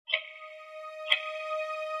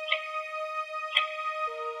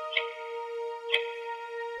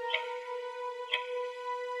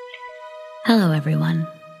Hello, everyone,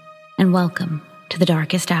 and welcome to The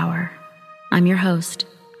Darkest Hour. I'm your host,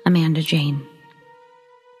 Amanda Jane.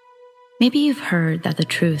 Maybe you've heard that the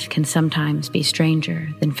truth can sometimes be stranger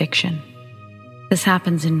than fiction. This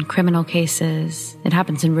happens in criminal cases, it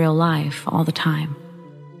happens in real life all the time.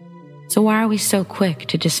 So why are we so quick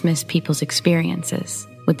to dismiss people's experiences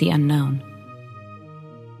with the unknown?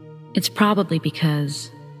 It's probably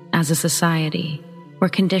because, as a society, we're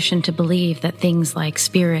conditioned to believe that things like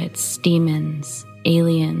spirits, demons,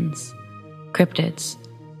 aliens, cryptids,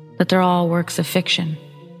 that they're all works of fiction.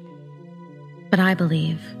 But I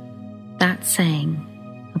believe that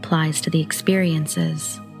saying applies to the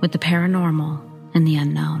experiences with the paranormal and the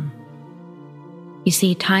unknown. You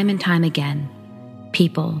see, time and time again,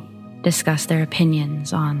 people discuss their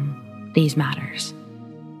opinions on these matters.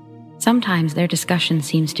 Sometimes their discussion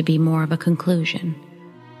seems to be more of a conclusion,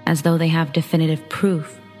 as though they have definitive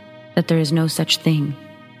proof that there is no such thing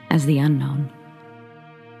as the unknown.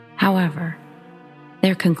 However,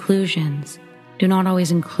 their conclusions do not always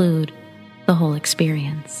include the whole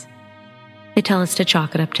experience. They tell us to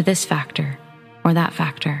chalk it up to this factor or that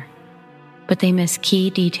factor, but they miss key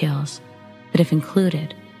details that, if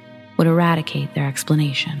included, would eradicate their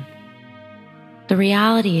explanation. The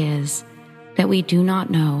reality is that we do not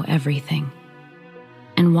know everything.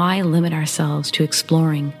 And why limit ourselves to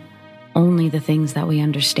exploring only the things that we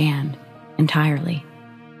understand entirely?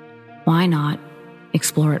 Why not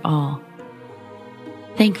explore it all?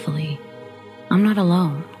 Thankfully, I'm not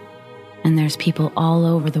alone, and there's people all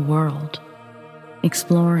over the world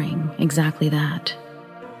exploring exactly that,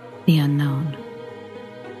 the unknown.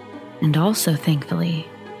 And also, thankfully,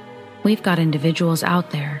 we've got individuals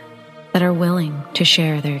out there that are willing to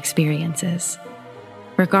share their experiences,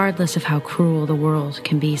 regardless of how cruel the world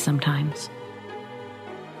can be sometimes.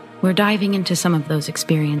 We're diving into some of those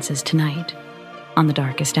experiences tonight on The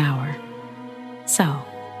Darkest Hour. So,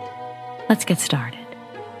 let's get started,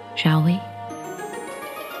 shall we?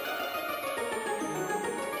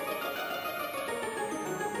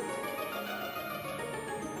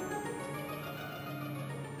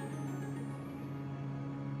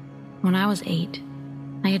 When I was 8,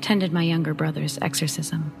 I attended my younger brother's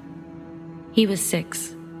exorcism. He was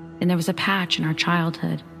 6, and there was a patch in our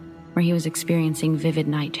childhood where he was experiencing vivid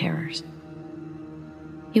night terrors.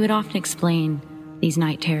 He would often explain these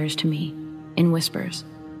night terrors to me in whispers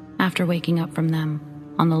after waking up from them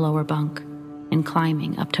on the lower bunk and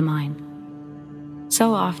climbing up to mine.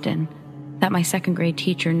 So often that my second grade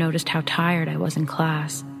teacher noticed how tired I was in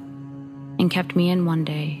class and kept me in one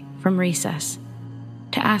day from recess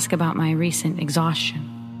to ask about my recent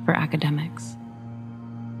exhaustion for academics.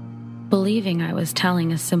 Believing I was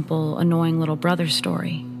telling a simple, annoying little brother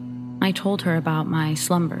story, I told her about my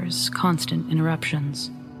slumbers, constant interruptions,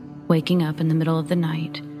 waking up in the middle of the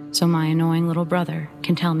night so my annoying little brother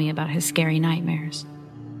can tell me about his scary nightmares.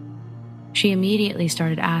 She immediately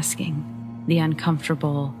started asking the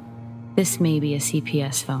uncomfortable, "This may be a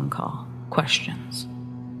CPS phone call," questions,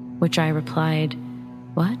 which I replied,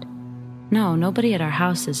 "What? No, nobody at our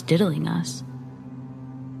house is diddling us."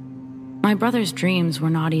 My brother's dreams were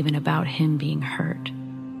not even about him being hurt.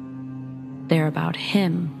 They're about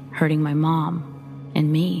him hurting my mom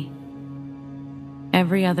and me.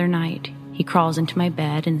 Every other night, he crawls into my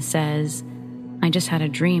bed and says, "I just had a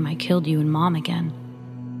dream I killed you and Mom again."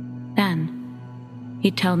 Then,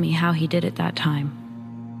 he'd tell me how he did it that time,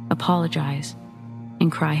 apologize,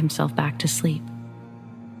 and cry himself back to sleep.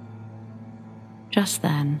 Just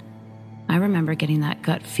then, I remember getting that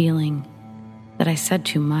gut feeling that I said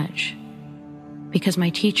too much, because my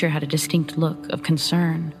teacher had a distinct look of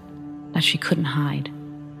concern that she couldn't hide.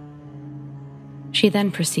 She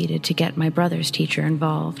then proceeded to get my brother's teacher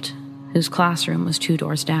involved, whose classroom was 2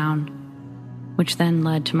 doors down, which then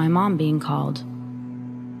led to my mom being called.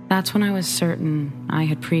 That's when I was certain I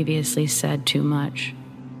had previously said too much.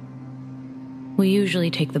 We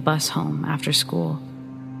usually take the bus home after school,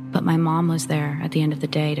 but my mom was there at the end of the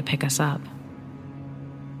day to pick us up.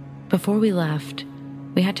 Before we left,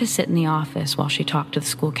 we had to sit in the office while she talked to the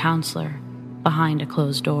school counselor behind a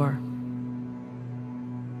closed door.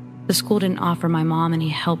 The school didn't offer my mom any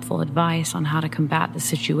helpful advice on how to combat the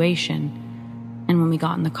situation, and when we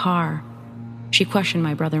got in the car, she questioned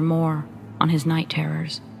my brother more on his night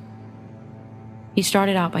terrors. He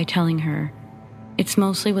started out by telling her, "It's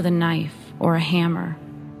mostly with a knife or a hammer.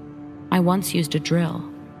 I once used a drill."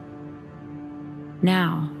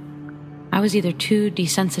 Now, I was either too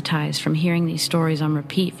desensitized from hearing these stories on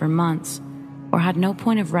repeat for months, or had no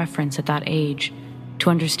point of reference at that age to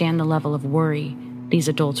understand the level of worry these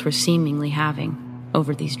adults were seemingly having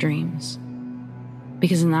over these dreams.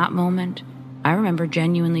 Because in that moment, I remember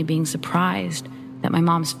genuinely being surprised that my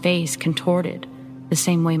mom's face contorted the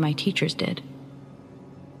same way my teacher's did.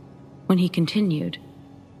 When he continued,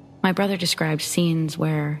 my brother described scenes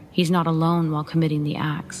where he's not alone while committing the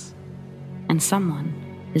acts, and someone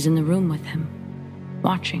is in the room with him,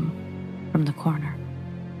 watching from the corner.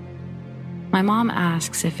 My mom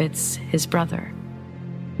asks if it's his brother,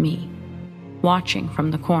 me, watching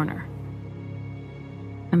from the corner.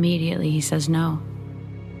 Immediately he says no,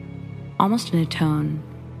 almost in a tone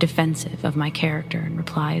defensive of my character, and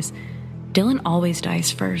replies, "Dylan always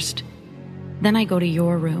dies first. Then I go to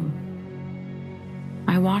your room."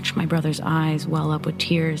 I watch my brother's eyes well up with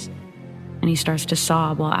tears, and he starts to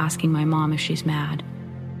sob while asking my mom if she's mad.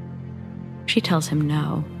 She tells him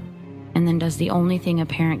no, and then does the only thing a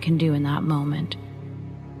parent can do in that moment: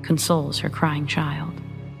 consoles her crying child.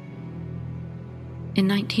 In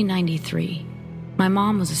 1993, my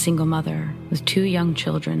mom was a single mother with 2 young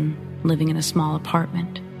children living in a small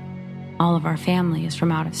apartment. All of our family is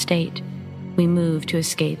from out of state. We moved to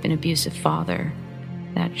escape an abusive father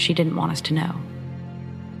that she didn't want us to know.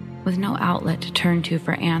 With no outlet to turn to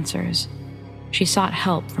for answers, she sought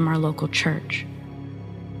help from our local church.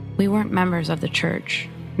 We weren't members of the church,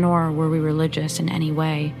 nor were we religious in any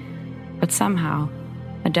way, but somehow,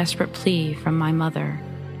 a desperate plea from my mother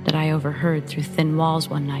that I overheard through thin walls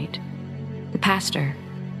one night, the pastor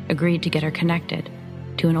agreed to get her connected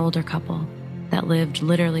to an older couple that lived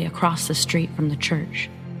literally across the street from the church.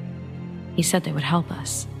 He said they would help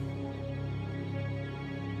us.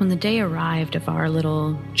 When the day arrived of our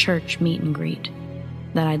little church meet and greet,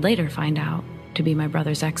 that I'd later find out to be my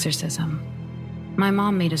brother's exorcism, my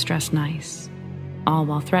mom made us dress nice, all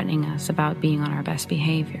while threatening us about being on our best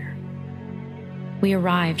behavior. We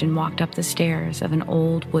arrived and walked up the stairs of an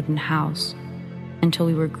old wooden house until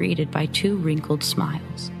we were greeted by 2 wrinkled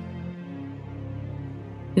smiles.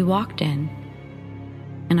 We walked in,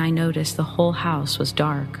 and I noticed the whole house was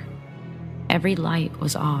dark. Every light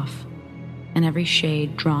was off, and every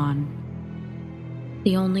shade drawn.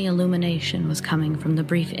 The only illumination was coming from the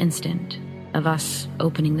brief instant of us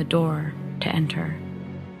opening the door to enter,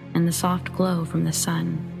 and the soft glow from the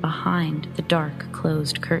sun behind the dark,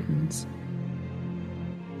 closed curtains.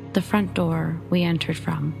 The front door we entered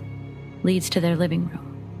from leads to their living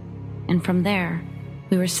room, and from there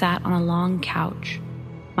we were sat on a long couch.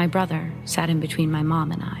 My brother sat in between my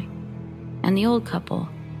mom and I, and the old couple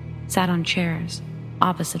sat on chairs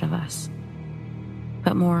opposite of us,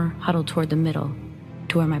 but more huddled toward the middle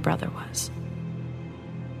to where my brother was.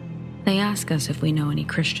 They ask us if we know any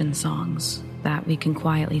Christian songs that we can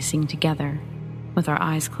quietly sing together with our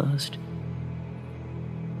eyes closed.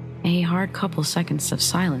 A hard couple seconds of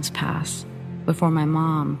silence pass before my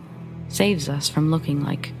mom saves us from looking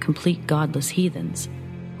like complete godless heathens,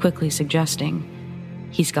 quickly suggesting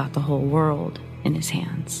he's got the whole world in his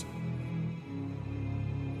hands.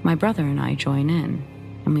 My brother and I join in,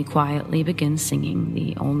 and we quietly begin singing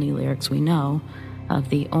the only lyrics we know of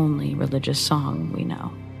the only religious song we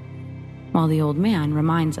know, while the old man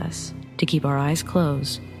reminds us to keep our eyes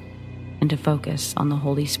closed and to focus on the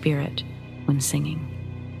Holy Spirit when singing.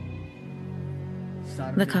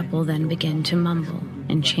 The couple then begin to mumble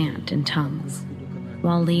and chant in tongues,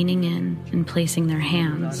 while leaning in and placing their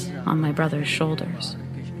hands on my brother's shoulders.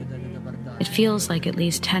 It feels like at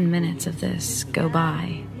least 10 minutes of this go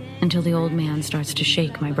by until the old man starts to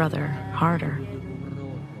shake my brother harder.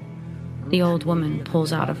 The old woman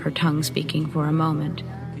pulls out of her tongue speaking for a moment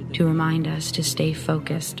to remind us to stay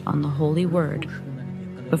focused on the holy word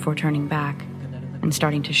before turning back and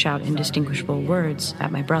starting to shout indistinguishable words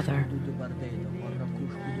at my brother.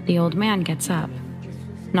 The old man gets up,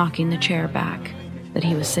 knocking the chair back that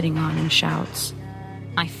he was sitting on, and shouts,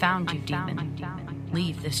 "I found you, demon.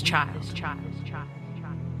 Leave this child,"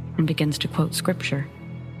 and begins to quote scripture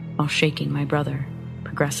while shaking my brother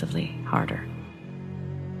progressively harder.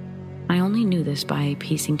 I only knew this by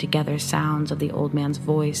piecing together sounds of the old man's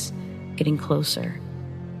voice getting closer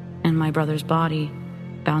and my brother's body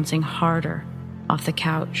bouncing harder off the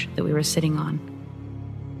couch that we were sitting on.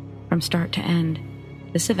 From start to end,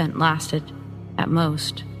 this event lasted, at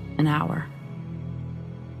most, an hour.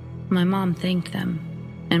 My mom thanked them,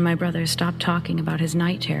 and my brother stopped talking about his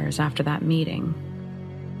night terrors after that meeting.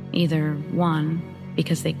 Either 1,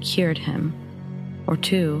 because they cured him, or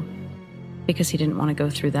 2, because he didn't want to go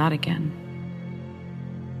through that again.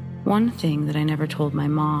 One thing that I never told my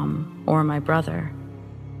mom or my brother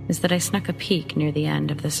is that I snuck a peek near the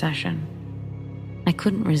end of the session. I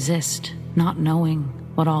couldn't resist not knowing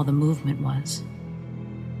what all the movement was.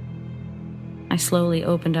 I slowly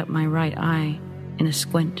opened up my right eye in a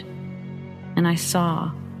squint, and I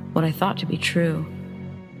saw what I thought to be true.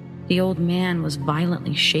 The old man was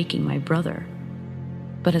violently shaking my brother.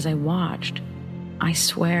 But as I watched, I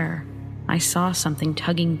swear I saw something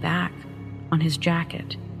tugging back on his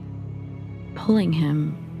jacket, pulling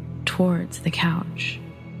him towards the couch.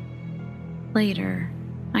 Later,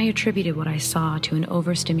 I attributed what I saw to an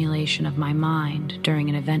overstimulation of my mind during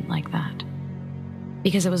an event like that,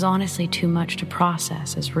 because it was honestly too much to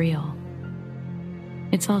process as real.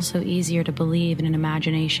 It's also easier to believe in an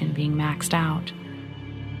imagination being maxed out,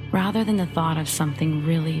 rather than the thought of something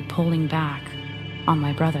really pulling back on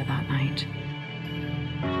my brother that night.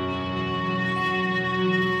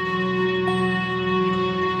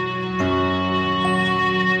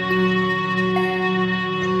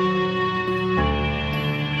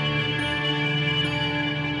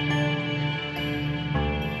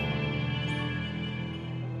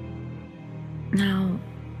 Now,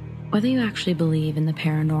 whether you actually believe in the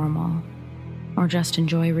paranormal or just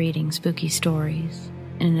enjoy reading spooky stories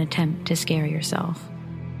in an attempt to scare yourself,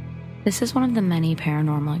 this is one of the many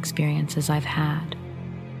paranormal experiences I've had,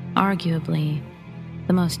 arguably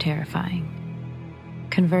the most terrifying,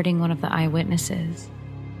 converting one of the eyewitnesses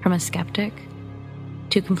from a skeptic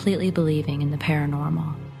to completely believing in the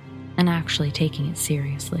paranormal and actually taking it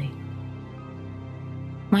seriously.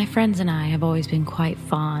 My friends and I have always been quite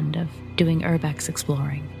fond of doing urbex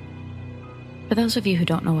exploring. For those of you who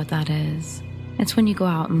don't know what that is, it's when you go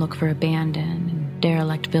out and look for abandoned and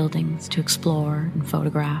derelict buildings to explore and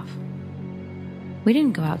photograph. We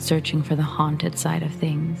didn't go out searching for the haunted side of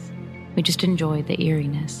things. We just enjoyed the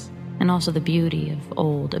eeriness and also the beauty of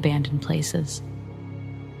old abandoned places.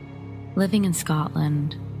 Living in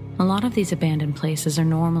Scotland, a lot of these abandoned places are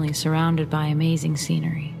normally surrounded by amazing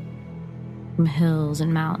scenery, from hills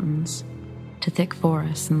and mountains to thick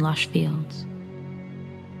forests and lush fields.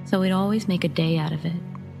 So we'd always make a day out of it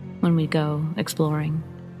when we'd go exploring.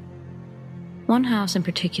 One house in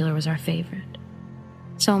particular was our favorite,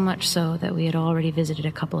 so much so that we had already visited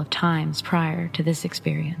a couple of times prior to this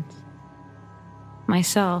experience.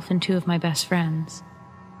 Myself and two of my best friends,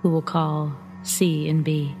 who we'll call C and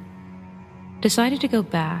B, decided to go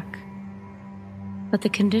back, but the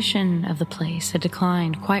condition of the place had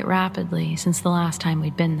declined quite rapidly since the last time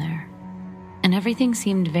we'd been there, and everything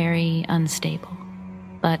seemed very unstable,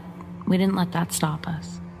 but we didn't let that stop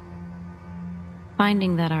us.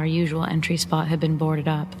 Finding that our usual entry spot had been boarded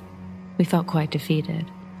up, we felt quite defeated,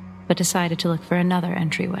 but decided to look for another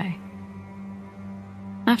entryway.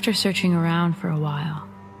 After searching around for a while,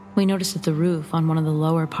 we noticed that the roof on one of the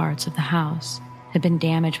lower parts of the house had been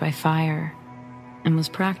damaged by fire and was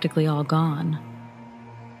practically all gone.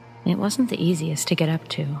 It wasn't the easiest to get up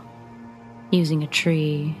to, using a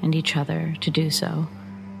tree and each other to do so,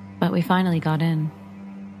 but we finally got in.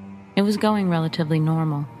 It was going relatively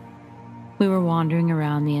normal. We were wandering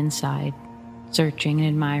around the inside, searching and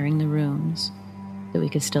admiring the rooms that we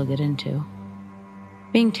could still get into,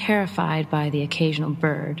 being terrified by the occasional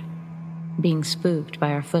bird, being spooked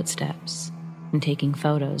by our footsteps, and taking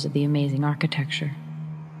photos of the amazing architecture.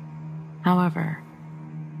 However,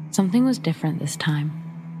 something was different this time.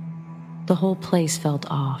 The whole place felt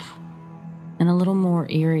off, and a little more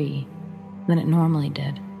eerie than it normally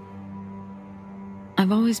did.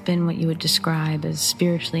 I've always been what you would describe as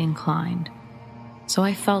spiritually inclined, so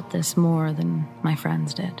I felt this more than my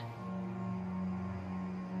friends did.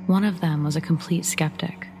 One of them was a complete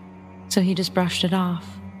skeptic, so he just brushed it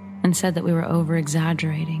off and said that we were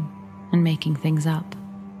over-exaggerating and making things up.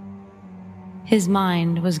 His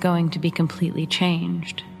mind was going to be completely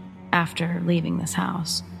changed after leaving this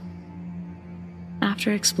house.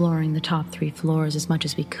 After exploring the top 3 floors as much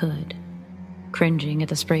as we could, cringing at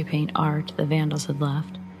the spray paint art the vandals had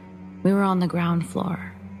left, we were on the ground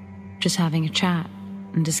floor, just having a chat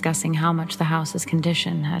and discussing how much the house's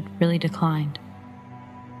condition had really declined.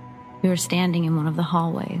 We were standing in one of the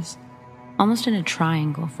hallways, almost in a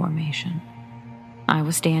triangle formation. I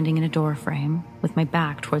was standing in a door frame with my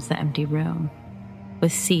back towards the empty room,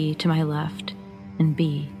 with C to my left and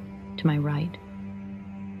B to my right.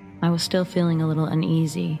 I was still feeling a little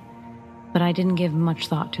uneasy, but I didn't give much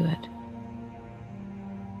thought to it.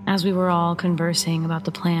 As we were all conversing about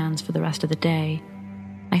the plans for the rest of the day,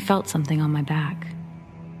 I felt something on my back.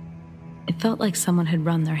 It felt like someone had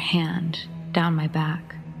run their hand down my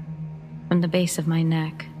back. From the base of my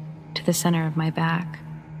neck to the center of my back,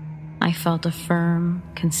 I felt a firm,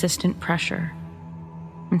 consistent pressure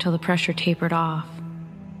until the pressure tapered off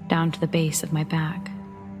down to the base of my back.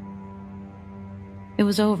 It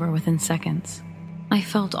was over within seconds. I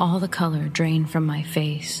felt all the color drain from my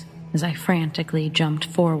face as I frantically jumped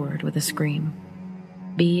forward with a scream.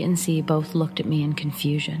 B and C both looked at me in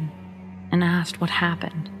confusion and asked what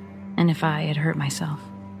happened and if I had hurt myself.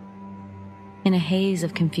 In a haze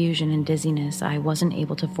of confusion and dizziness, I wasn't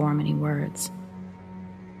able to form any words.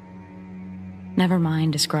 Never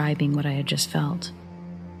mind describing what I had just felt.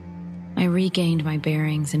 I regained my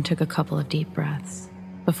bearings and took a couple of deep breaths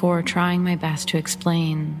before trying my best to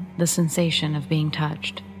explain the sensation of being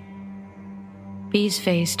touched. Bee's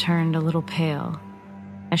face turned a little pale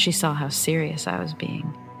as she saw how serious I was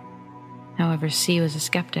being. However, C was a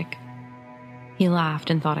skeptic. He laughed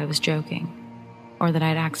and thought I was joking, or that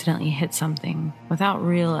I'd accidentally hit something without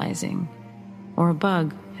realizing, or a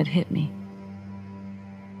bug had hit me.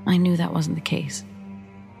 I knew that wasn't the case,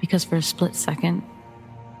 because for a split second,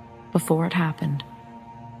 before it happened,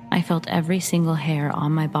 I felt every single hair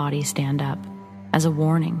on my body stand up as a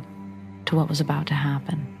warning to what was about to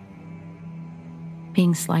happen.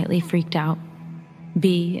 Being slightly freaked out,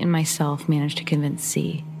 B and myself managed to convince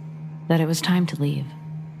C that it was time to leave.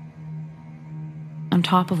 On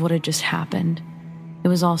top of what had just happened, it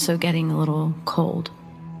was also getting a little cold.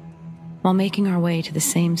 While making our way to the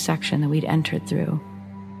same section that we'd entered through,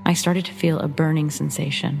 I started to feel a burning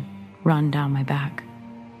sensation run down my back,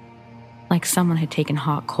 like someone had taken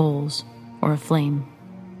hot coals or a flame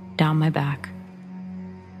down my back.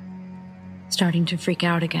 Starting to freak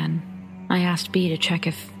out again, I asked B to check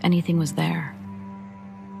if anything was there,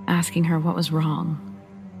 asking her what was wrong.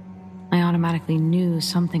 I automatically knew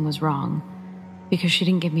something was wrong because she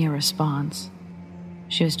didn't give me a response.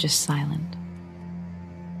 She was just silent.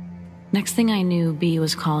 Next thing I knew, B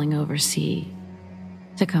was calling over C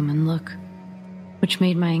to come and look, which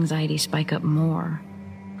made my anxiety spike up more.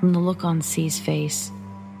 From the look on C's face,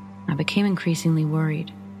 I became increasingly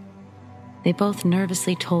worried. They both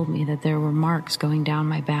nervously told me that there were marks going down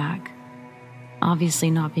my back.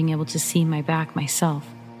 Obviously not being able to see my back myself,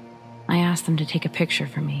 I asked them to take a picture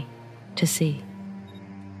for me to see.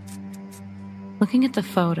 Looking at the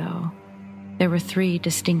photo, there were 3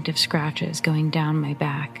 distinctive scratches going down my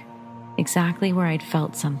back, exactly where I'd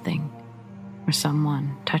felt something or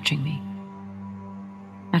someone touching me.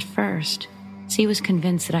 At first, C was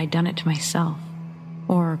convinced that I'd done it to myself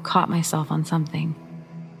or caught myself on something,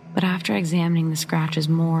 but after examining the scratches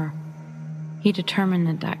more, he determined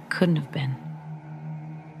that that couldn't have been.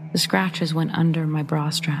 The scratches went under my bra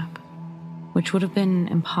strap, which would have been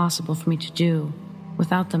impossible for me to do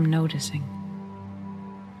without them noticing.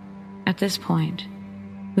 At this point,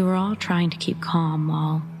 we were all trying to keep calm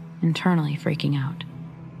while internally freaking out.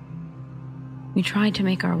 We tried to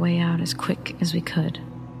make our way out as quick as we could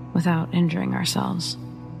without injuring ourselves,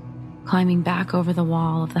 climbing back over the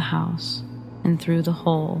wall of the house and through the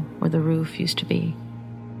hole where the roof used to be.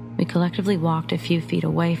 We collectively walked a few feet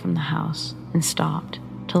away from the house and stopped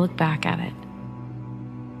to look back at it.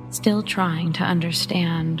 Still trying to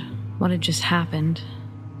understand what had just happened,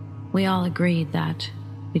 we all agreed that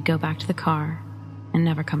we'd go back to the car and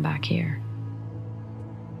never come back here.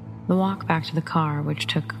 The walk back to the car, which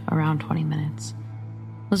took around 20 minutes,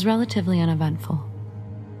 was relatively uneventful.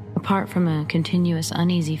 Apart from a continuous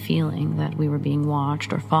uneasy feeling that we were being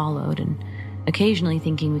watched or followed and occasionally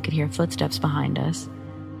thinking we could hear footsteps behind us,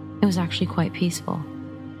 it was actually quite peaceful,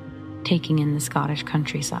 taking in the Scottish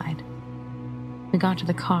countryside. We got to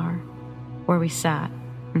the car, where we sat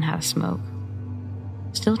and had a smoke,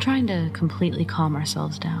 still trying to completely calm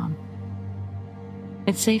ourselves down.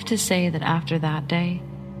 It's safe to say that after that day,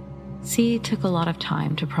 C took a lot of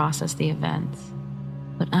time to process the events,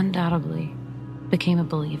 but undoubtedly became a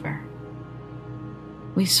believer.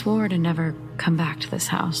 We swore to never come back to this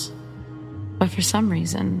house, but for some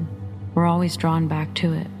reason, we're always drawn back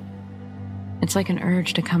to it. It's like an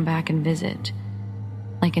urge to come back and visit,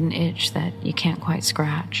 like an itch that you can't quite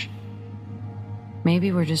scratch.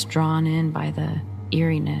 Maybe we're just drawn in by the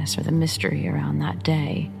eeriness or the mystery around that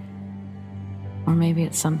day, or maybe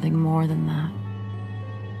it's something more than that.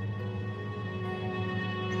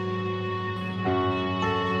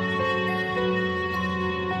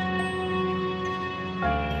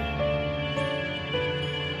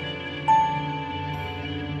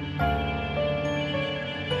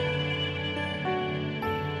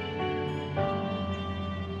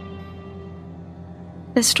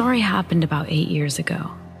 This story happened about 8 years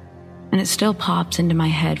ago, and it still pops into my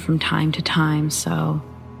head from time to time, so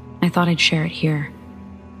I thought I'd share it here.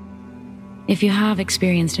 If you have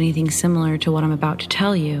experienced anything similar to what I'm about to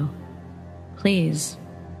tell you, please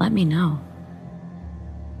let me know.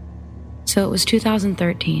 So it was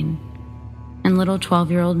 2013, and little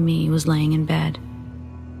 12-year-old me was laying in bed.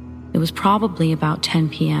 It was probably about 10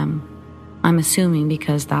 p.m., I'm assuming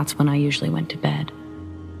because that's when I usually went to bed.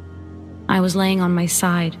 I was laying on my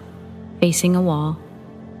side, facing a wall,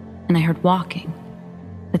 and I heard walking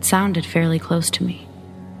that sounded fairly close to me.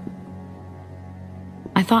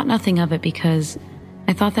 I I thought nothing of it because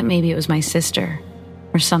I thought that maybe it was my sister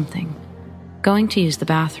or something going to use the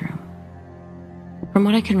bathroom. From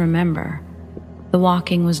what I can remember, the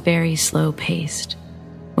walking was very slow-paced,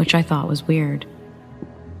 which I thought was weird.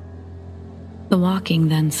 The walking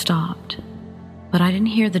then stopped, but I didn't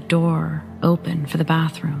hear the door open for the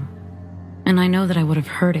bathroom, and I know that I would have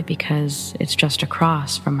heard it because it's just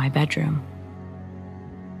across from my bedroom.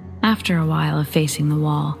 After a while of facing the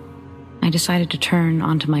wall, I decided to turn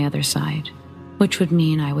onto my other side, which would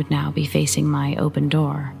mean I would now be facing my open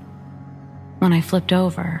door. When I flipped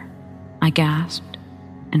over, I gasped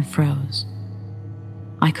and froze.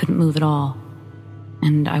 I couldn't move at all,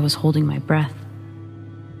 and I was holding my breath.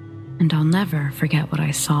 And I'll never forget what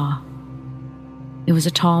I saw. It was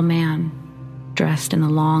a tall man, dressed in a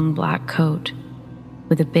long black coat,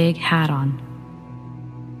 with a big hat on.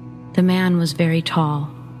 The man was very tall,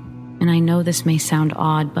 and I know this may sound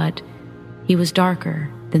odd, but he was darker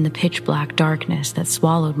than the pitch-black darkness that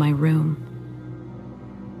swallowed my room.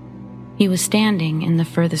 He was standing in the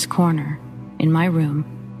furthest corner in my room,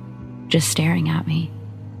 just staring at me.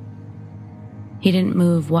 He didn't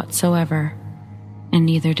move whatsoever, and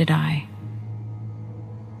neither did I.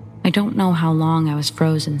 I don't know how long I was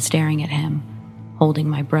frozen staring at him, holding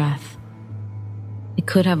my breath. It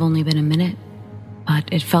could have only been a minute,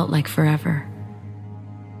 but it felt like forever.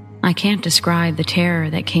 I can't describe the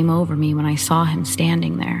terror that came over me when I saw him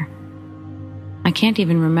standing there. I can't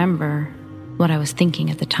even remember what I was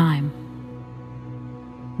thinking at the time.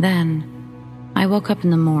 Then, I woke up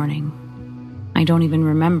in the morning. I don't even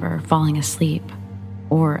remember falling asleep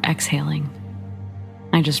or exhaling.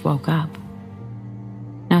 I just woke up.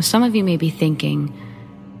 Now, some of you may be thinking,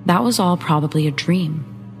 that was all probably a dream,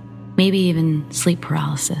 maybe even sleep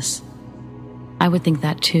paralysis. I would think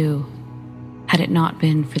that too, had it not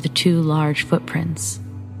been for the two large footprints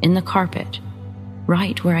in the carpet,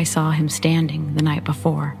 right where I saw him standing the night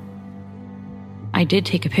before. I did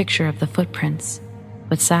take a picture of the footprints,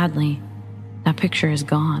 but sadly, that picture is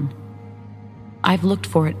gone. I've looked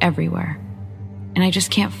for it everywhere, and I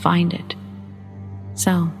just can't find it.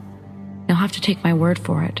 So, you'll have to take my word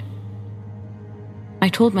for it. I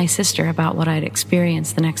told my sister about what I'd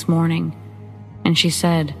experienced the next morning, and she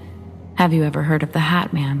said, "Have you ever heard of the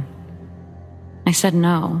Hat Man?" I said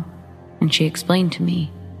no, and she explained to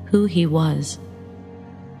me who he was.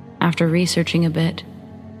 After researching a bit,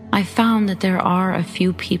 I found that there are a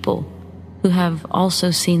few people who have also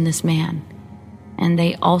seen this man, and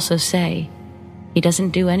they also say he doesn't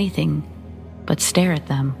do anything but stare at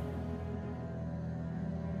them.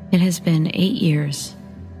 It has been 8 years,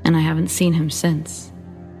 and I haven't seen him since.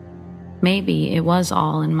 Maybe it was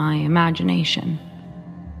all in my imagination,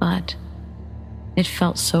 but it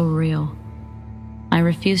felt so real. I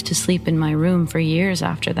refused to sleep in my room for years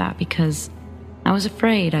after that because I was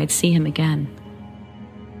afraid I'd see him again.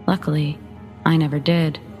 Luckily, I never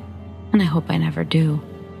did, and I hope I never do.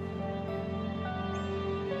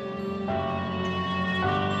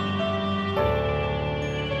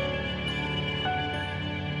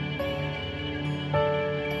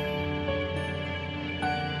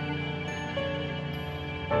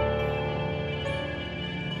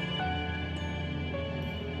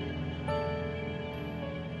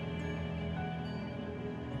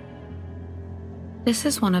 This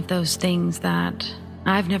is one of those things that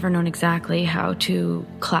I've never known exactly how to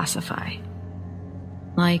classify.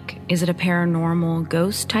 Like, is it a paranormal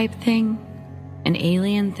ghost type thing? An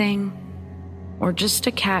alien thing? Or just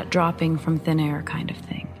a cat dropping from thin air kind of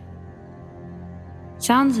thing?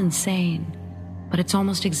 Sounds insane, but it's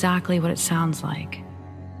almost exactly what it sounds like.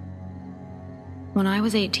 When I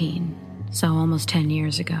was 18, so almost 10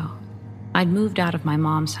 years ago, I'd moved out of my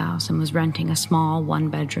mom's house and was renting a small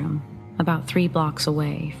one-bedroom about 3 blocks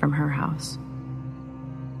away from her house.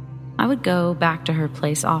 I would go back to her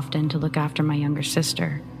place often to look after my younger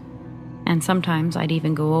sister, and sometimes I'd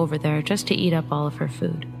even go over there just to eat up all of her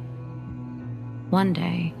food. One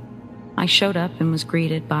day, I showed up and was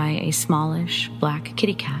greeted by a smallish black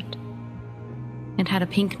kitty cat. It had a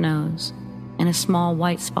pink nose and a small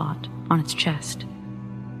white spot on its chest.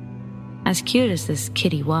 As cute as this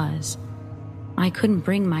kitty was, I couldn't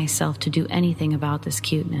bring myself to do anything about this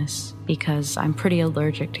cuteness because I'm pretty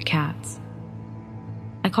allergic to cats.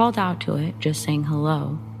 I called out to it, just saying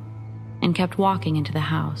hello, and kept walking into the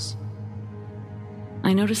house.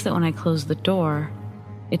 I noticed that when I closed the door,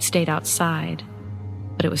 it stayed outside,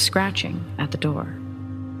 but it was scratching at the door.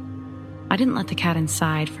 I didn't let the cat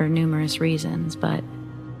inside for numerous reasons, but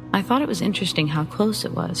I thought it was interesting how close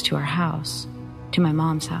it was to our house, to my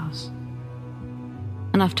mom's house.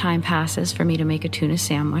 Enough time passes for me to make a tuna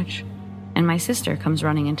sandwich, and my sister comes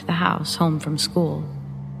running into the house, home from school,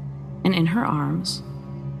 and in her arms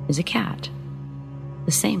is a cat,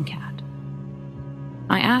 the same cat.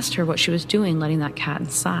 I asked her what she was doing letting that cat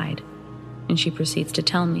inside, and she proceeds to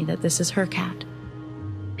tell me that this is her cat,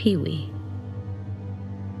 Pee-wee.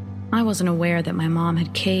 I wasn't aware that my mom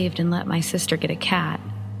had caved and let my sister get a cat,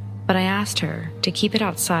 but I asked her to keep it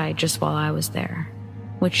outside just while I was there,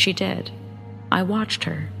 which she did. I watched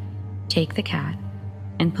her take the cat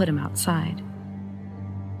and put him outside.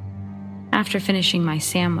 After finishing my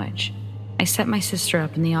sandwich, I set my sister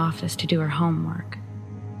up in the office to do her homework,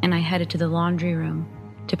 and I headed to the laundry room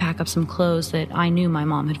to pack up some clothes that I knew my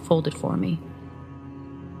mom had folded for me.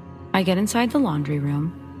 I get inside the laundry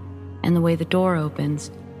room, and the way the door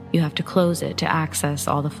opens, you have to close it to access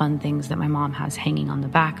all the fun things that my mom has hanging on the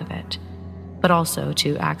back of it, but also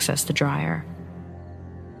to access the dryer.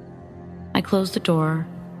 I closed the door,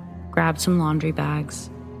 grabbed some laundry bags,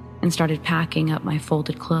 and started packing up my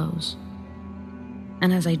folded clothes.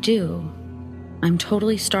 And as I do, I'm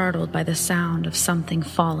totally startled by the sound of something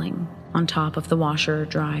falling on top of the washer or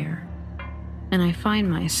dryer, and I find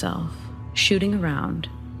myself shooting around,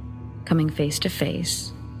 coming face to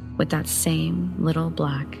face with that same little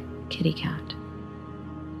black kitty cat.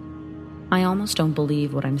 I almost don't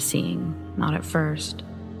believe what I'm seeing, not at first.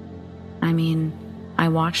 I mean, I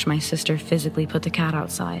watched my sister physically put the cat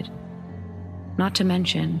outside. Not to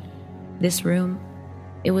mention, this room,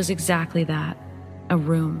 it was exactly that, a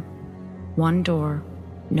room. One door,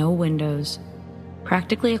 no windows,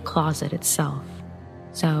 practically a closet itself,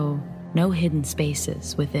 so no hidden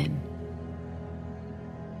spaces within.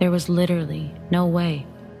 There was literally no way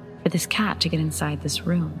for this cat to get inside this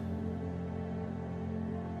room.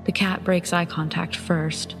 The cat breaks eye contact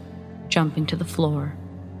first, jumping to the floor,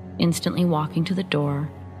 instantly walking to the door,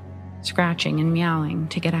 scratching and meowing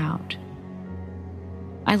to get out.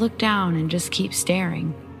 I look down and just keep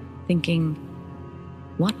staring, thinking,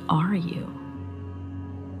 what are you?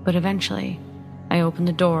 But eventually, I open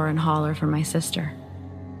the door and holler for my sister.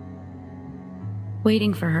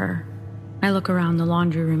 Waiting for her, I look around the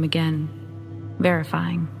laundry room again,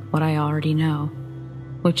 verifying what I already know,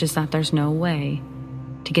 which is that there's no way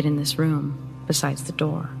to get in this room besides the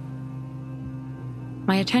door.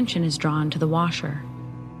 My attention is drawn to the washer,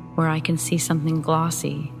 where I can see something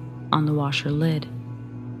glossy on the washer lid.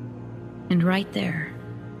 And right there,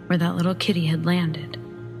 where that little kitty had landed,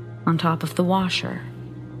 on top of the washer,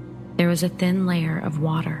 there was a thin layer of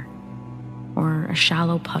water, or a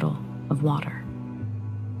shallow puddle of water.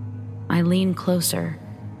 I lean closer,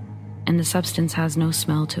 and the substance has no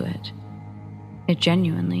smell to it. It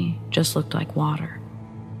genuinely just looked like water.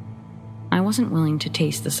 I wasn't willing to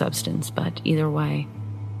taste the substance, but either way,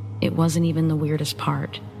 it wasn't even the weirdest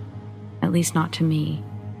part, at least not to me,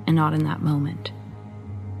 and not in that moment.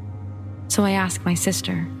 So I ask my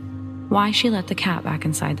sister why she let the cat back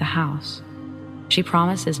inside the house. She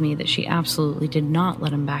promises me that she absolutely did not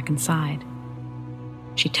let him back inside.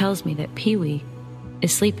 She tells me that Pee-wee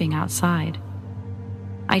is sleeping outside.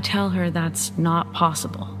 I tell her that's not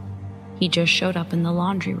possible. He just showed up in the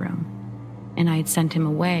laundry room, and I had sent him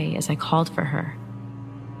away as I called for her.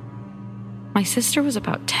 My sister was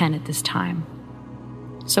about 10 at this time,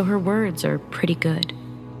 so her words are pretty good,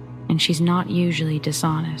 and she's not usually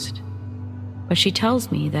dishonest. But she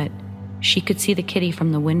tells me that she could see the kitty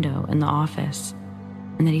from the window in the office,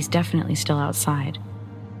 and that he's definitely still outside.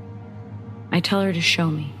 I tell her to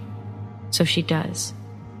show me, so she does.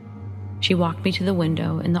 She walked me to the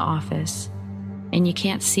window in the office, and you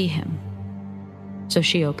can't see him. So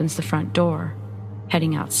she opens the front door,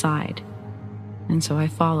 heading outside, and so I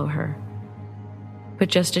follow her. But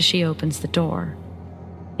just as she opens the door,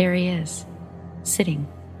 there he is, sitting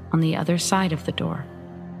on the other side of the door,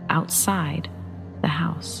 outside the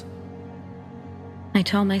house. I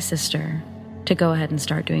tell my sister to go ahead and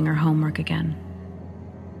start doing her homework again.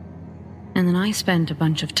 And then I spent a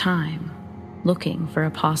bunch of time looking for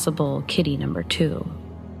a possible kitty number 2,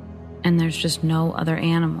 and there's just no other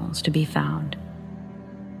animals to be found.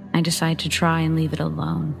 I decide to try and leave it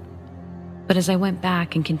alone, but as I went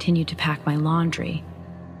back and continued to pack my laundry,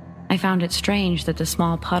 I found it strange that the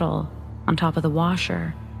small puddle on top of the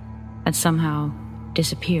washer had somehow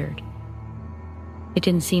disappeared. It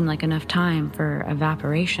didn't seem like enough time for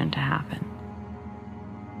evaporation to happen.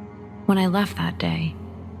 When I left that day,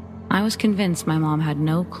 I was convinced my mom had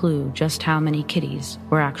no clue just how many kitties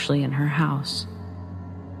were actually in her house.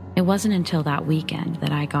 It wasn't until that weekend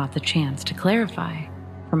that I got the chance to clarify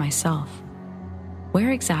for myself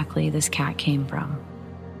where exactly this cat came from.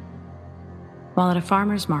 While at a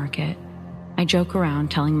farmer's market, I joke around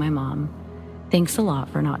telling my mom, "Thanks a lot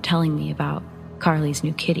for not telling me about Carly's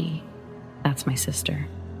new kitty." That's my sister.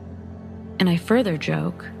 And I further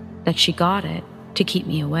joke that she got it to keep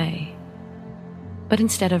me away. But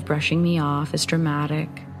instead of brushing me off as dramatic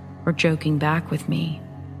or joking back with me,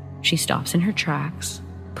 she stops in her tracks,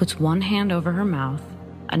 puts one hand over her mouth,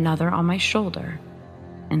 another on my shoulder,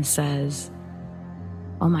 and says,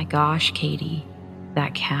 "Oh my gosh, Katie,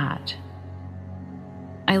 that cat."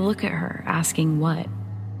 I look at her, asking what?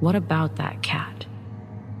 What about that cat?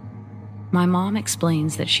 My mom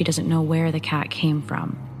explains that she doesn't know where the cat came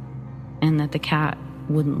from, and that the cat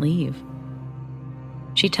wouldn't leave.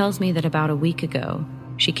 She tells me that about a week ago,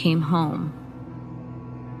 she came home,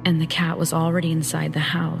 and the cat was already inside the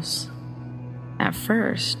house. At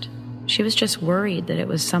first, she was just worried that it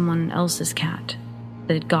was someone else's cat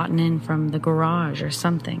that had gotten in from the garage or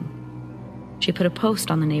something. She put a post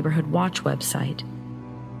on the Neighborhood Watch website.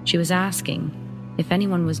 She was asking if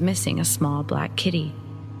anyone was missing a small black kitty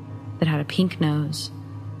that had a pink nose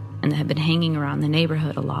and that had been hanging around the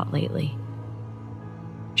neighborhood a lot lately.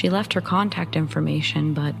 She left her contact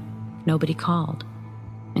information, but nobody called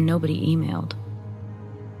and nobody emailed.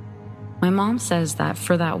 My mom says that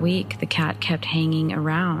for that week, the cat kept hanging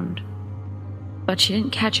around, but she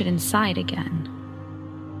didn't catch it inside again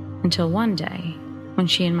until one day when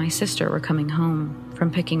she and my sister were coming home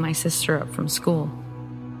from picking my sister up from school.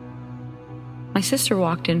 My sister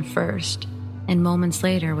walked in first, and moments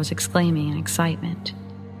later was exclaiming in excitement,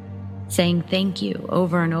 saying thank you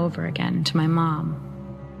over and over again to my mom.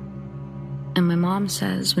 And my mom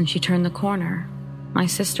says when she turned the corner, my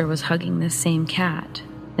sister was hugging this same cat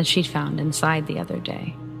that she'd found inside the other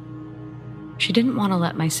day. She didn't want to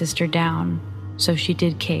let my sister down, so she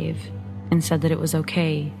did cave and said that it was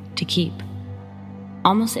okay to keep.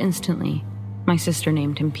 Almost instantly, my sister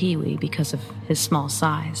named him Pee-wee because of his small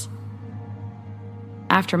size.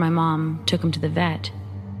 After my mom took him to the vet,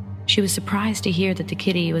 she was surprised to hear that the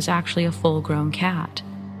kitty was actually a full-grown cat,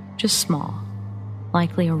 just small,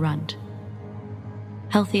 likely a runt.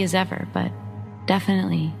 Healthy as ever, but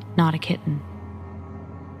definitely not a kitten.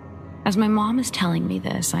 As my mom is telling me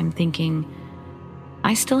this, I'm thinking,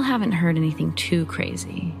 I still haven't heard anything too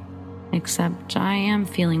crazy, except I am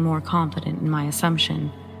feeling more confident in my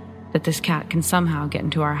assumption that this cat can somehow get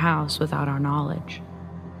into our house without our knowledge.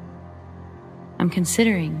 I'm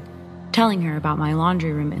considering telling her about my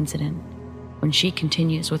laundry room incident when she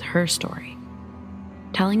continues with her story,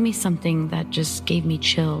 telling me something that just gave me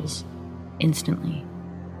chills instantly.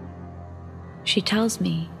 She tells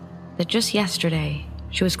me that just yesterday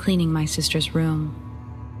she was cleaning my sister's room,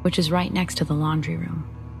 which is right next to the laundry room.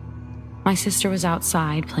 My sister was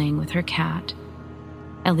outside playing with her cat.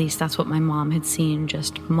 At least that's what my mom had seen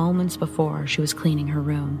just moments before she was cleaning her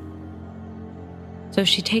room. So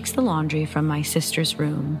she takes the laundry from my sister's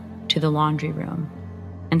room to the laundry room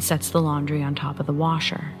and sets the laundry on top of the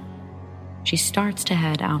washer. She starts to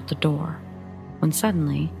head out the door when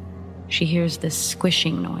suddenly she hears this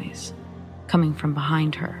squishing noise coming from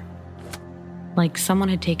behind her, like someone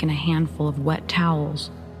had taken a handful of wet towels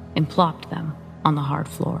and plopped them on the hard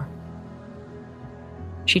floor.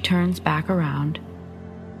 She turns back around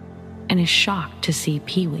and is shocked to see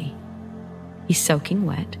Pee-wee. He's soaking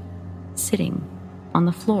wet, sitting on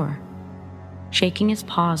the floor, shaking his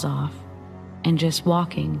paws off and just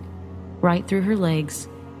walking right through her legs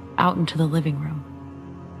out into the living room.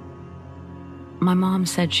 My mom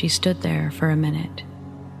said she stood there for a minute.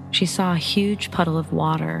 She saw a huge puddle of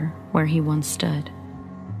water where he once stood,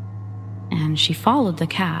 and she followed the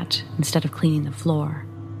cat instead of cleaning the floor.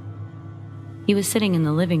 He was sitting in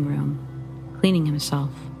the living room, cleaning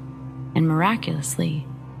himself, and miraculously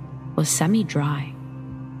was semi-dry,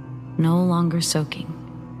 no longer soaking.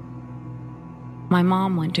 My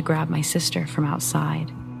mom went to grab my sister from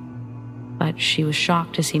outside, but she was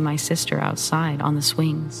shocked to see my sister outside on the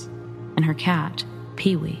swings, and her cat,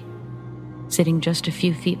 Pee-wee, sitting just a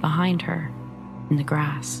few feet behind her in the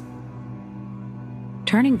grass.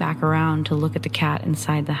 Turning back around to look at the cat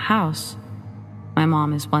inside the house, my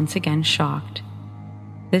mom is once again shocked,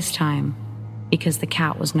 this time because the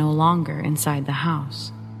cat was no longer inside the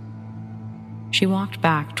house. She walked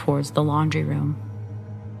back towards the laundry room,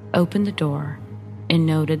 opened the door, and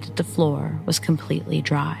noted that the floor was completely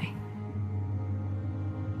dry.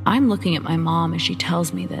 I'm looking at my mom as she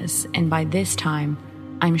tells me this, and by this time,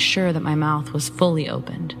 I'm sure that my mouth was fully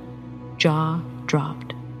opened, jaw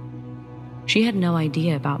dropped. She had no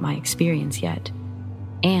idea about my experience yet,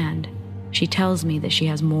 and she tells me that she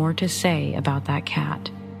has more to say about that cat.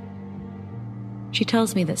 She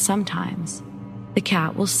tells me that sometimes the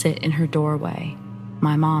cat will sit in her doorway,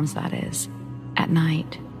 my mom's that is, at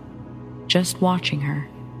night, just watching her.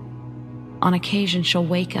 On occasion, she'll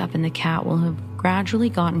wake up and the cat will have gradually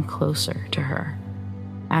gotten closer to her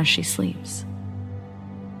as she sleeps.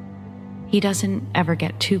 He doesn't ever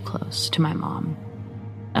get too close to my mom,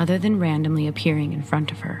 other than randomly appearing in front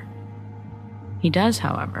of her. He does,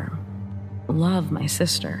 however, love my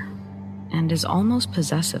sister and is almost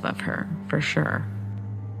possessive of her, for sure.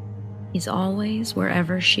 He's always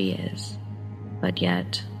wherever she is, but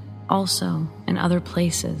yet also in other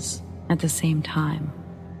places at the same time.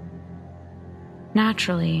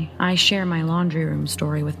 Naturally, I share my laundry room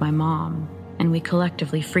story with my mom, and we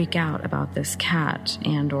collectively freak out about this cat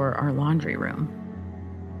and/or our laundry room.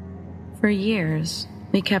 For years,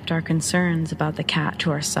 we kept our concerns about the cat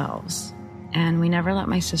to ourselves, and we never let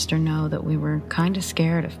my sister know that we were kind of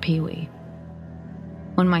scared of Pee-wee.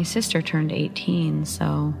 When my sister turned 18,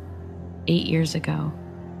 so 8 years ago,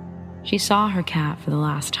 she saw her cat for the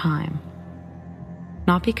last time.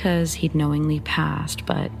 Not because he'd knowingly passed,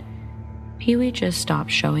 but Pee-wee just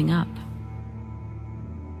stopped showing up.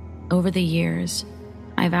 Over the years,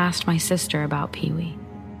 I've asked my sister about Pee-wee,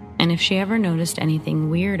 and if she ever noticed anything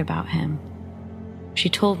weird about him. She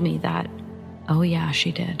told me that, oh yeah,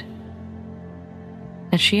 she did.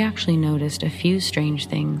 That she actually noticed a few strange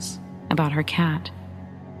things about her cat,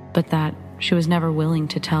 but that she was never willing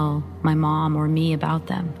to tell my mom or me about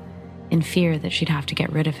them in fear that she'd have to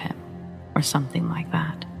get rid of him or something like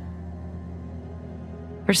that.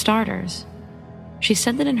 For starters, she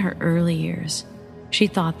said that in her early years, she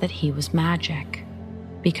thought that he was magic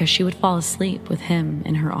because she would fall asleep with him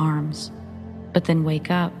in her arms, but then wake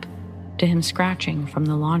up to him scratching from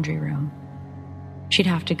the laundry room. She'd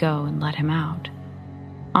have to go and let him out.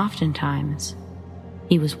 Oftentimes,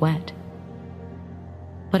 he was wet.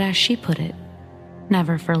 But as she put it,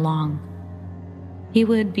 never for long. He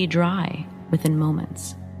would be dry within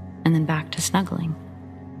moments, and then back to snuggling.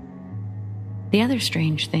 The other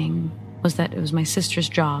strange thing was that it was my sister's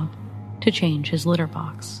job to change his litter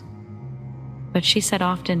box. But she said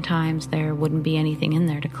oftentimes there wouldn't be anything in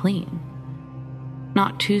there to clean.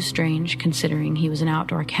 Not too strange considering he was an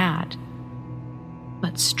outdoor cat,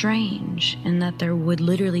 but strange in that there would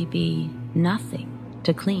literally be nothing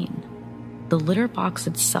to clean. The litter box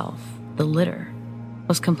itself, the litter,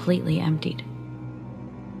 was completely emptied.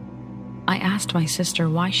 I asked my sister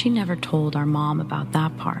why she never told our mom about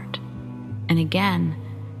that part. And again,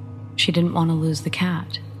 she didn't want to lose the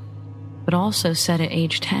cat, but also said at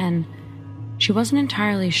age 10, she wasn't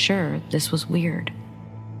entirely sure this was weird.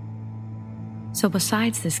 So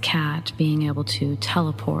besides this cat being able to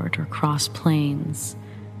teleport or cross planes,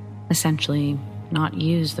 essentially not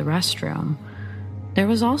use the restroom, there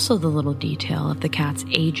was also the little detail of the cat's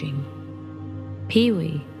aging.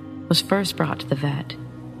 Pee-wee was first brought to the vet,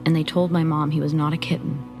 and they told my mom he was not a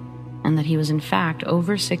kitten, and that he was in fact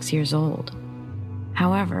over 6 years old.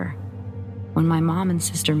 However, when my mom and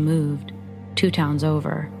sister moved 2 towns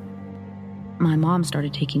over, my mom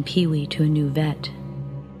started taking Pee-wee to a new vet.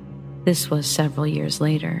 This was several years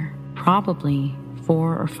later, probably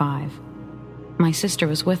 4 or 5. My sister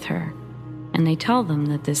was with her, and they tell them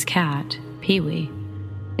that this cat, Pee-wee,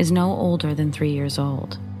 is no older than 3 years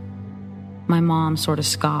old. My mom sort of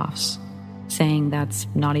scoffs, saying that's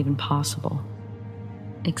not even possible,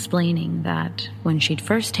 explaining that when she'd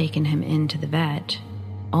first taken him into the vet,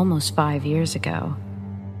 almost 5 years ago,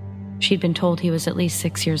 she'd been told he was at least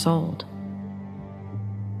 6 years old.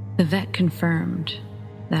 The vet confirmed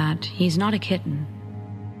that he's not a kitten,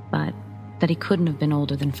 but that he couldn't have been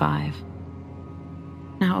older than 5.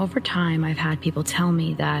 Now, over time, I've had people tell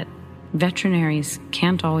me that veterinaries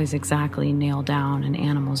can't always exactly nail down an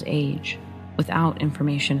animal's age without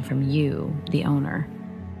information from you, the owner.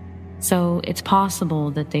 So it's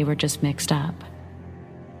possible that they were just mixed up.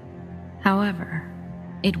 However,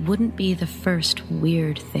 it wouldn't be the first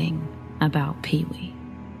weird thing about Pee-wee.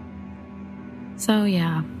 So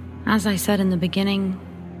yeah, as I said in the beginning,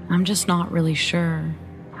 I'm just not really sure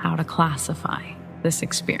how to classify this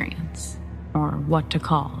experience or what to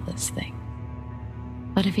call this thing.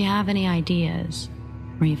 But if you have any ideas,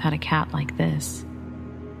 or you've had a cat like this,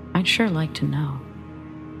 I'd sure like to know.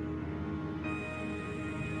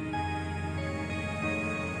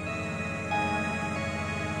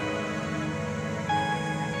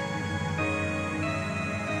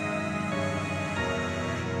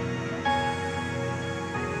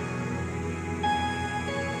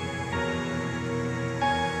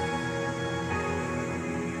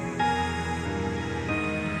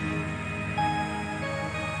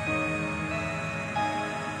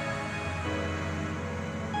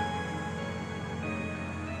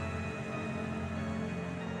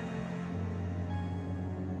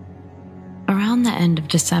 Around the end of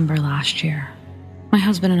December last year, my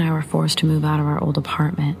husband and I were forced to move out of our old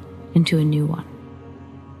apartment into a new one.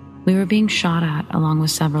 We were being shot at along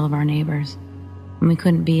with several of our neighbors. and we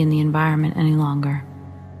couldn't be in the environment any longer.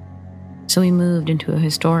 So we moved into a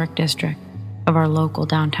historic district of our local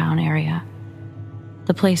downtown area.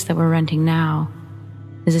 The place that we're renting now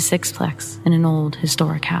is a sixplex in an old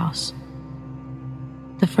historic house.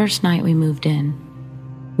 The first night we moved in,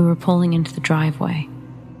 we were pulling into the driveway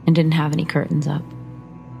and didn't have any curtains up.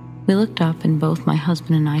 We looked up and both my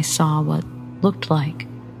husband and I saw what looked like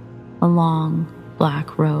a long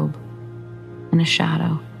black robe and a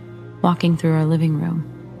shadow walking through our living room,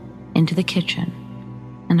 into the kitchen,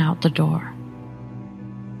 and out the door.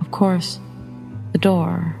 Of course, the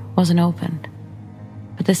door wasn't opened,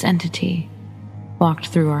 but this entity walked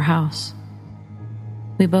through our house.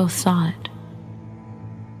 We both saw it,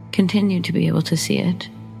 continued to be able to see it,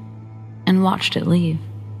 and watched it leave.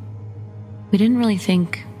 We didn't really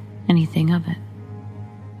think anything of it.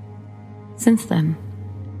 Since then,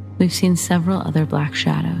 we've seen several other black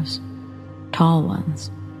shadows, tall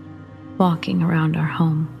ones, walking around our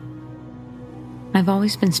home. I've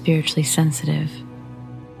always been spiritually sensitive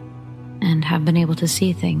and have been able to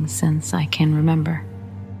see things since I can remember.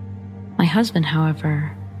 My husband,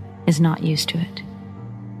 however, is not used to it.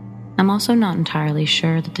 I'm also not entirely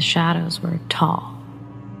sure that the shadows were tall,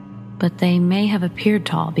 but they may have appeared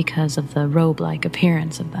tall because of the robe-like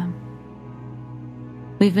appearance of them.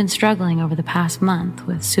 We've been struggling over the past month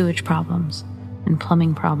with sewage problems and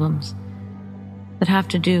plumbing problems that have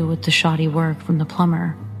to do with the shoddy work from the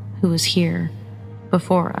plumber who was here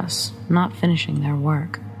before us, not finishing their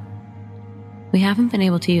work. We haven't been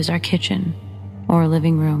able to use our kitchen or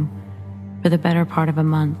living room for the better part of a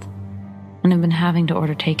month and have been having to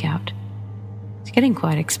order takeout. It's getting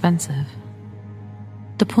quite expensive.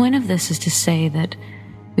 The point of this is to say that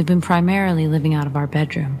we've been primarily living out of our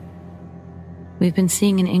bedroom. We've been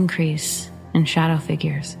seeing an increase in shadow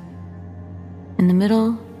figures. In the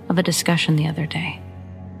middle of a discussion the other day,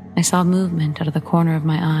 I saw movement out of the corner of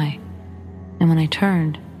my eye, and when I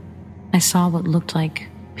turned, I saw what looked like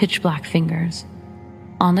pitch black fingers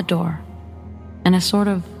on the door and a sort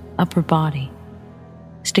of upper body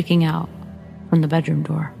sticking out from the bedroom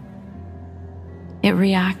door. It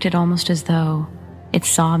reacted almost as though it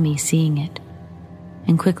saw me seeing it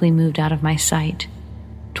and quickly moved out of my sight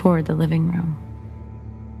toward the living room.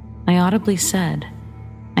 I audibly said,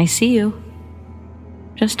 "I see you,"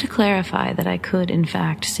 just to clarify that I could in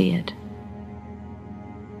fact see it.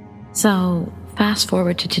 So, fast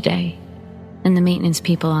forward to today, and the maintenance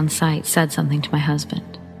people on site said something to my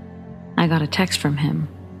husband. I got a text from him.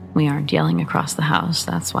 We aren't yelling across the house,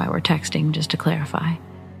 that's why we're texting, just to clarify.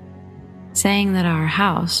 Saying that our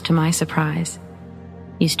house, to my surprise,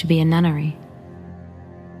 used to be a nunnery.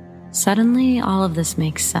 Suddenly, all of this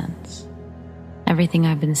makes sense. Everything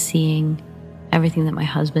I've been seeing, everything that my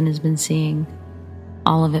husband has been seeing,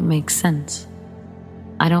 all of it makes sense.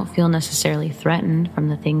 I don't feel necessarily threatened from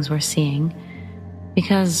the things we're seeing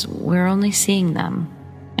because we're only seeing them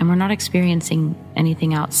and we're not experiencing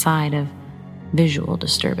anything outside of visual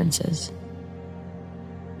disturbances.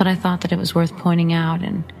 But I thought that it was worth pointing out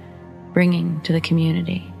and bringing to the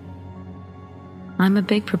community. I'm a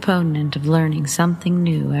big proponent of learning something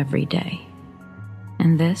new every day,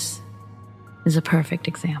 and this is a perfect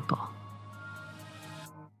example.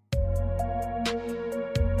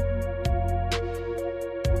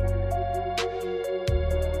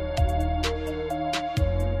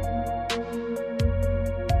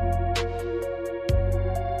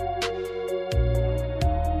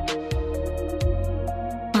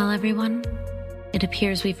 Well, everyone, it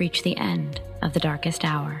appears we've reached the end of the darkest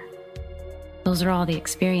hour. Those are all the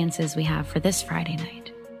experiences we have for this Friday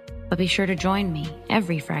night, but be sure to join me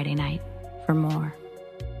every Friday night for more.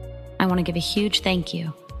 I want to give a huge thank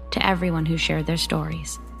you to everyone who shared their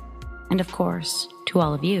stories, and of course, to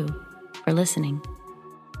all of you for listening.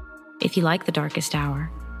 If you like The Darkest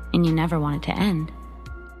Hour and you never want it to end,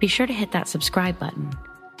 be sure to hit that subscribe button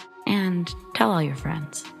and tell all your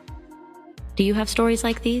friends. Do you have stories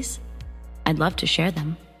like these? I'd love to share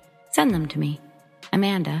them. Send them to me,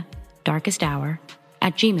 Amanda,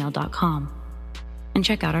 darkesthour@gmail.com, and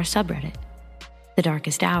check out our subreddit, The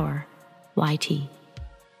Darkest Hour YT.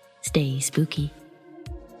 Stay spooky.